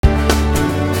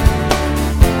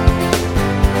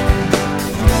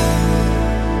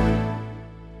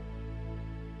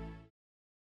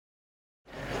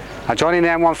Joining the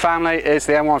M1 family is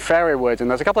the M1 Fairway Wood, and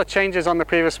there's a couple of changes on the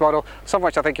previous model, some of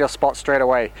which I think you'll spot straight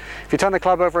away. If you turn the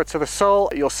club over to the sole,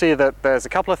 you'll see that there's a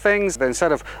couple of things. That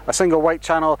instead of a single weight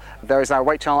channel, there is now a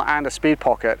weight channel and a speed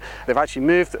pocket. They've actually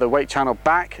moved the weight channel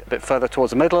back a bit further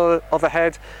towards the middle of the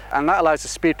head, and that allows the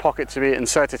speed pocket to be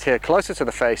inserted here closer to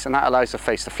the face, and that allows the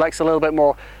face to flex a little bit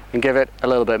more and give it a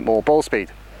little bit more ball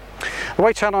speed. The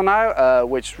weight channel now,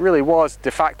 which really was de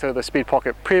facto the speed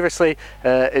pocket previously,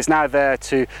 is now there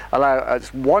to allow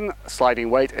one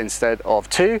sliding weight instead of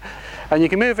two, and you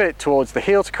can move it towards the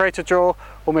heel to create a draw,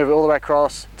 or move it all the way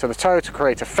across to the toe to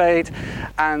create a fade.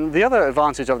 And the other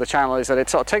advantage of the channel is that it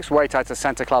sort of takes weight out of the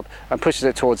center club and pushes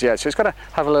it towards the edge, so it's going to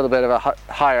have a little bit of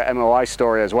a higher MOI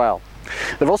story as well.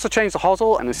 They've also changed the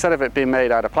hosel, and instead of it being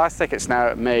made out of plastic, it's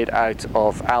now made out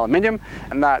of aluminium,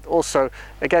 and that also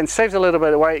again saves a little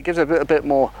bit of weight, gives a bit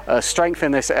more strength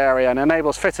in this area, and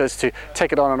enables fitters to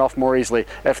take it on and off more easily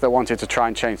if they wanted to try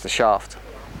and change the shaft.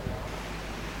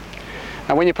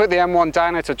 And when you put the M1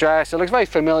 down at address, it looks very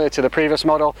familiar to the previous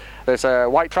model. There's a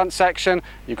white front section,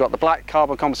 you've got the black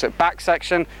carbon composite back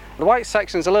section. The white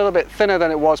section is a little bit thinner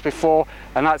than it was before,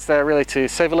 and that's there really to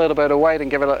save a little bit of weight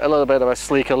and give it a little bit of a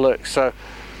sleeker look. So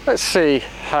let's see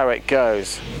how it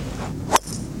goes.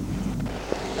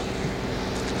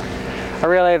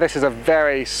 This is a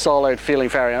very solid feeling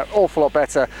fairway, an awful lot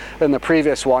better than the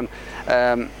previous one.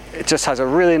 It just has a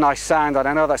really nice sound, and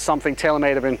I know that's something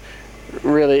TaylorMade have been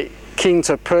really keen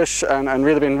to push and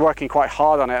really been working quite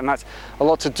hard on it, and that's a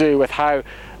lot to do with how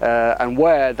and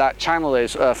where that channel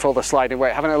is for the sliding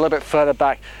weight. Having it a little bit further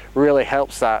back really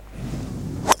helps that.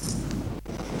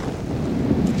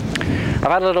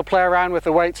 I've had a little play around with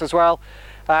the weights as well,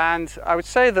 and I would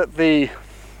say that the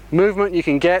movement you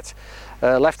can get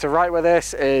left to right with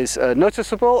this is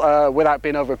noticeable without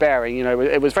being overbearing. You know,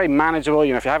 it was very manageable.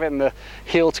 You know, if you have it in the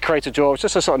heel to create a draw, it's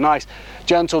just a sort of nice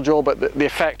gentle draw, but the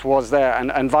effect was there,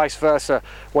 and vice versa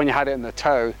when you had it in the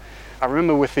toe. I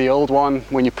remember with the old one,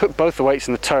 when you put both the weights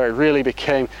in the toe, it really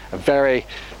became a very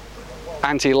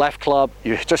anti-left club.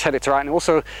 You just had it to right, and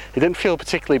also it didn't feel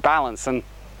particularly balanced. And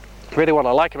really what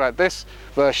I like about this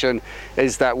version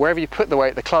is that wherever you put the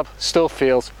weight, the club still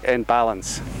feels in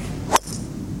balance.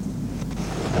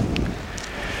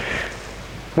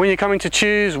 When you're coming to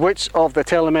choose which of the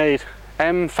TaylorMade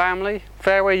M family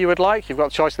fairway you would like, you've got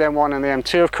the choice of the M1 and the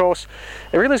M2 of course.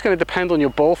 It really is going to depend on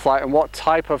your ball flight and what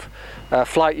type of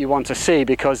flight you want to see,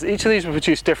 because each of these will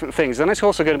produce different things, and it's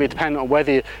also going to be dependent on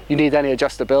whether you need any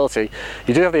adjustability.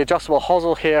 You do have the adjustable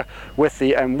hosel here with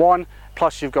the M1,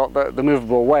 plus you've got the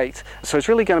movable weight, so it's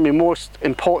really going to be most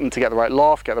important to get the right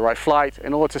loft, get the right flight,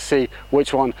 in order to see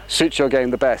which one suits your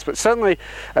game the best. But certainly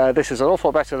this is an awful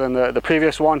lot better than the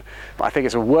previous one. I think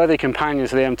it's a worthy companion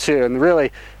to the M2, and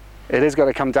really it is going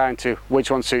to come down to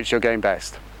which one suits your game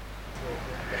best.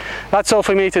 That's all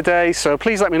for me today, so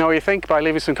please let me know what you think by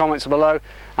leaving some comments below,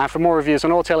 and for more reviews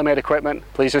on all TaylorMade equipment,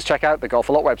 please just check out the Golf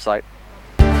A Lot website.